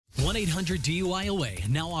1-800-DUI-AWAY,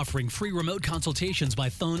 now offering free remote consultations by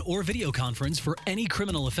phone or video conference for any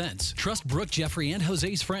criminal offense. Trust Brooke, Jeffrey, and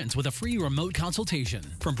Jose's friends with a free remote consultation.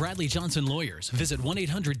 From Bradley Johnson Lawyers, visit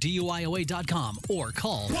 1-800-DUI-AWAY.com or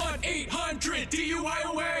call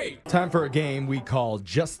 1-800-DUI-AWAY. Time for a game we call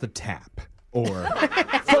Just the Tap, or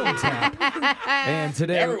Phone Tap. And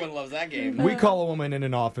today, everyone loves that game. We call a woman in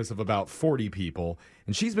an office of about 40 people,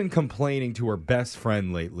 and she's been complaining to her best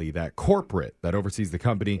friend lately that corporate that oversees the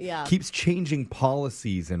company keeps changing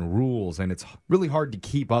policies and rules, and it's really hard to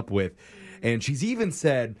keep up with. And she's even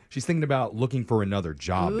said she's thinking about looking for another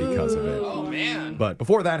job because of it. Oh, man. But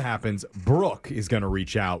before that happens, Brooke is going to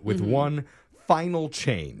reach out with one final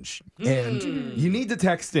change. And you need to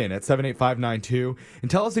text in at 78592 and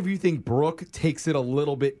tell us if you think Brooke takes it a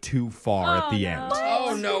little bit too far at the end.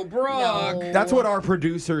 Oh, no, Brooke. That's what our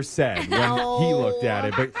producer said when he looked at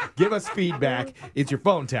it. But give us feedback. It's your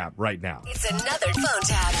phone tap right now. It's another phone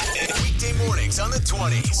tap. Weekday mornings on the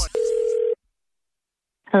 20s.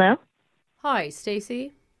 Hello? Hi,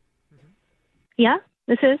 Stacy. Yeah,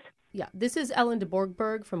 this is? Yeah, this is Ellen de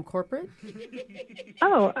Borgberg from corporate.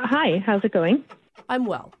 Oh, hi. How's it going? I'm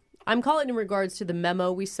well. I'm calling in regards to the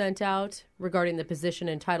memo we sent out regarding the position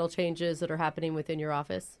and title changes that are happening within your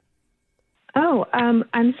office. Oh, I'm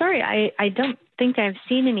sorry. I don't think I've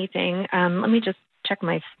seen anything. Let me just check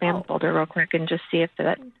my spam folder real quick and just see if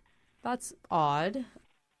that... That's odd.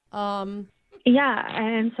 Yeah,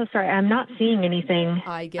 I'm so sorry. I'm not seeing anything.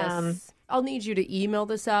 I guess I'll need you to email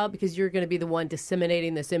this out because you're going to be the one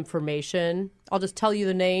disseminating this information. I'll just tell you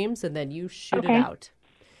the names and then you shoot it out.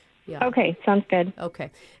 Yeah. Okay, sounds good. Okay.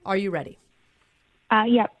 Are you ready?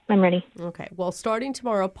 Yep, I'm ready. Okay. Well, starting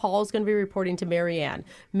tomorrow, Paul's going to be reporting to Marianne.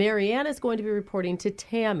 Marianne is going to be reporting to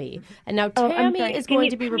Tammy. And now Tammy is going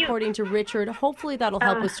to be reporting to Richard. Hopefully that'll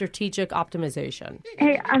help with strategic optimization.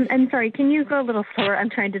 Hey, I'm sorry. Can you go a little slower? I'm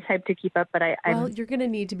trying to type to keep up, but Well, you're going to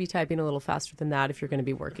need to be typing a little faster than that if you're going to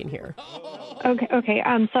be working here. Okay.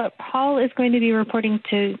 So Paul is going to be reporting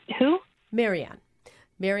to who? Marianne.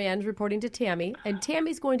 Marianne's reporting to Tammy, and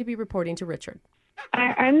Tammy's going to be reporting to Richard.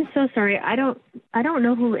 I'm so sorry. I don't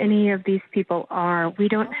know who any of these people are. We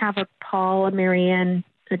don't have a Paul, a Marianne,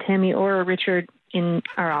 a Tammy, or a Richard in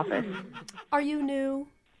our office. Are you new?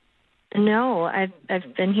 No, I've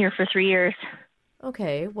been here for 3 years.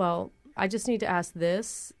 Okay, well, I just need to ask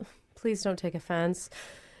this. Please don't take offense.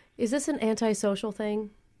 Is this an antisocial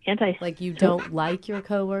thing? Like you don't like your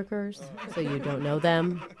coworkers, so you don't know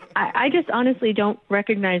them? I just honestly don't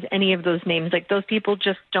recognize any of those names. Like those people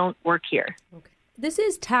just don't work here. Okay. This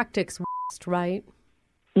is Tactics West, right?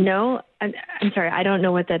 No, I'm sorry. I don't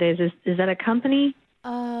know what that is. Is that a company?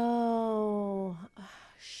 Oh,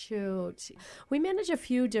 shoot. We manage a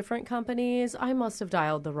few different companies. I must have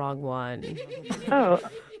dialed the wrong one. Oh.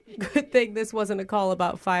 Good thing this wasn't a call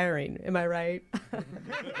about firing. Am I right?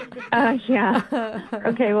 Yeah.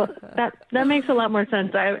 Okay, well, that makes a lot more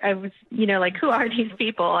sense. I was, like, who are these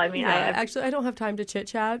people? I mean, actually, I don't have time to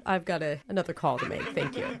chit-chat. I've got another call to make.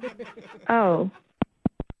 Thank you. Oh.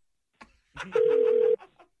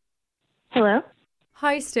 Hello?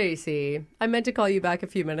 Hi, Stacy. I meant to call you back a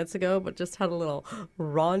few minutes ago, but just had a little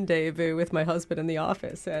rendezvous with my husband in the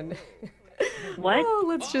office, and... What? Oh,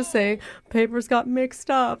 let's just say papers got mixed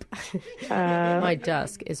up. My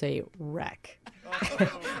desk is a wreck.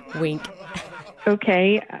 Wink.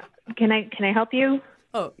 Okay. Can I help you?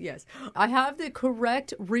 Oh, yes. I have the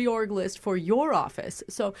correct reorg list for your office.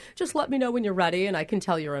 So just let me know when you're ready and I can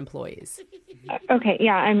tell your employees. Okay.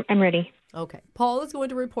 Yeah, I'm ready. Okay. Paul is going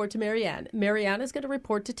to report to Marianne. Marianne is going to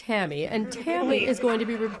report to Tammy. And Tammy is going to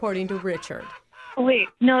be reporting to Richard. Wait,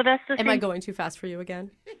 no, that's the same. Am I going too fast for you again?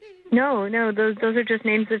 No, those are just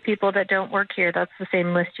names of people that don't work here. That's the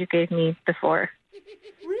same list you gave me before.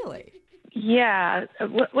 Really? Yeah.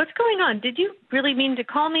 What's going on? Did you really mean to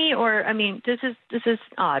call me, or this is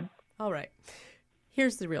odd. All right.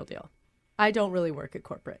 Here's the real deal. I don't really work at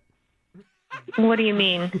corporate. What do you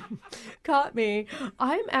mean? Caught me.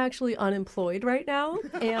 I'm actually unemployed right now,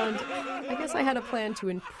 and I guess I had a plan to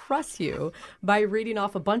impress you by reading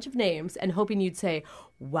off a bunch of names and hoping you'd say,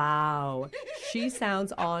 wow, she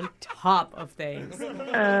sounds on top of things.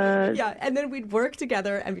 Yeah, and then we'd work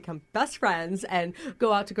together and become best friends and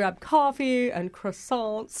go out to grab coffee and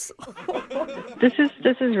croissants.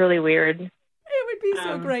 This is really weird. It would be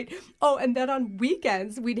so great. Oh, and then on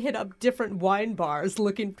weekends, we'd hit up different wine bars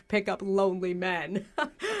looking to pick up lonely men.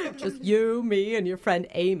 Just you, me, and your friend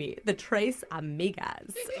Amy, the Tres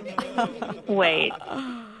Amigas. Wait.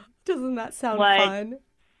 Doesn't that sound fun?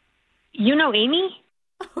 You know Amy?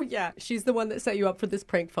 Oh, yeah. She's the one that set you up for this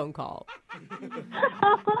prank phone call.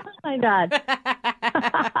 Oh, my God.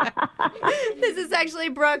 This is actually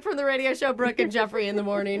Brooke from the radio show Brooke and Jeffrey in the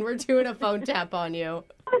Morning. We're doing a phone tap on you.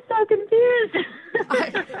 I'm so confused.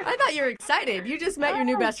 I thought you were excited. You just met your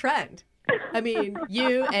new best friend. I mean,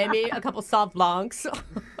 you, Amy, a couple soft blancs.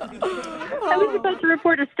 I was about to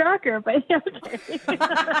report a stalker, but okay.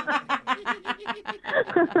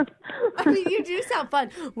 I mean, you do sound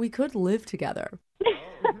fun. We could live together.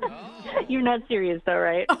 You're not serious, though,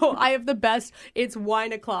 right? Oh, I have the best. It's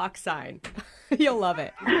wine o'clock sign. You'll love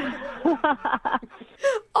it.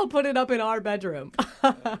 I'll put it up in our bedroom.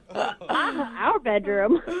 Our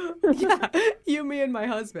bedroom. Yeah, you, me, and my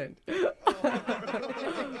husband.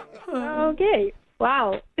 Okay.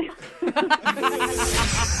 Wow. Wake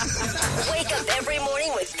up every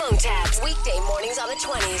morning with phone taps. Weekday mornings on the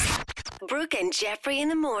 20s. Brooke and Jeffrey in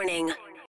the Morning.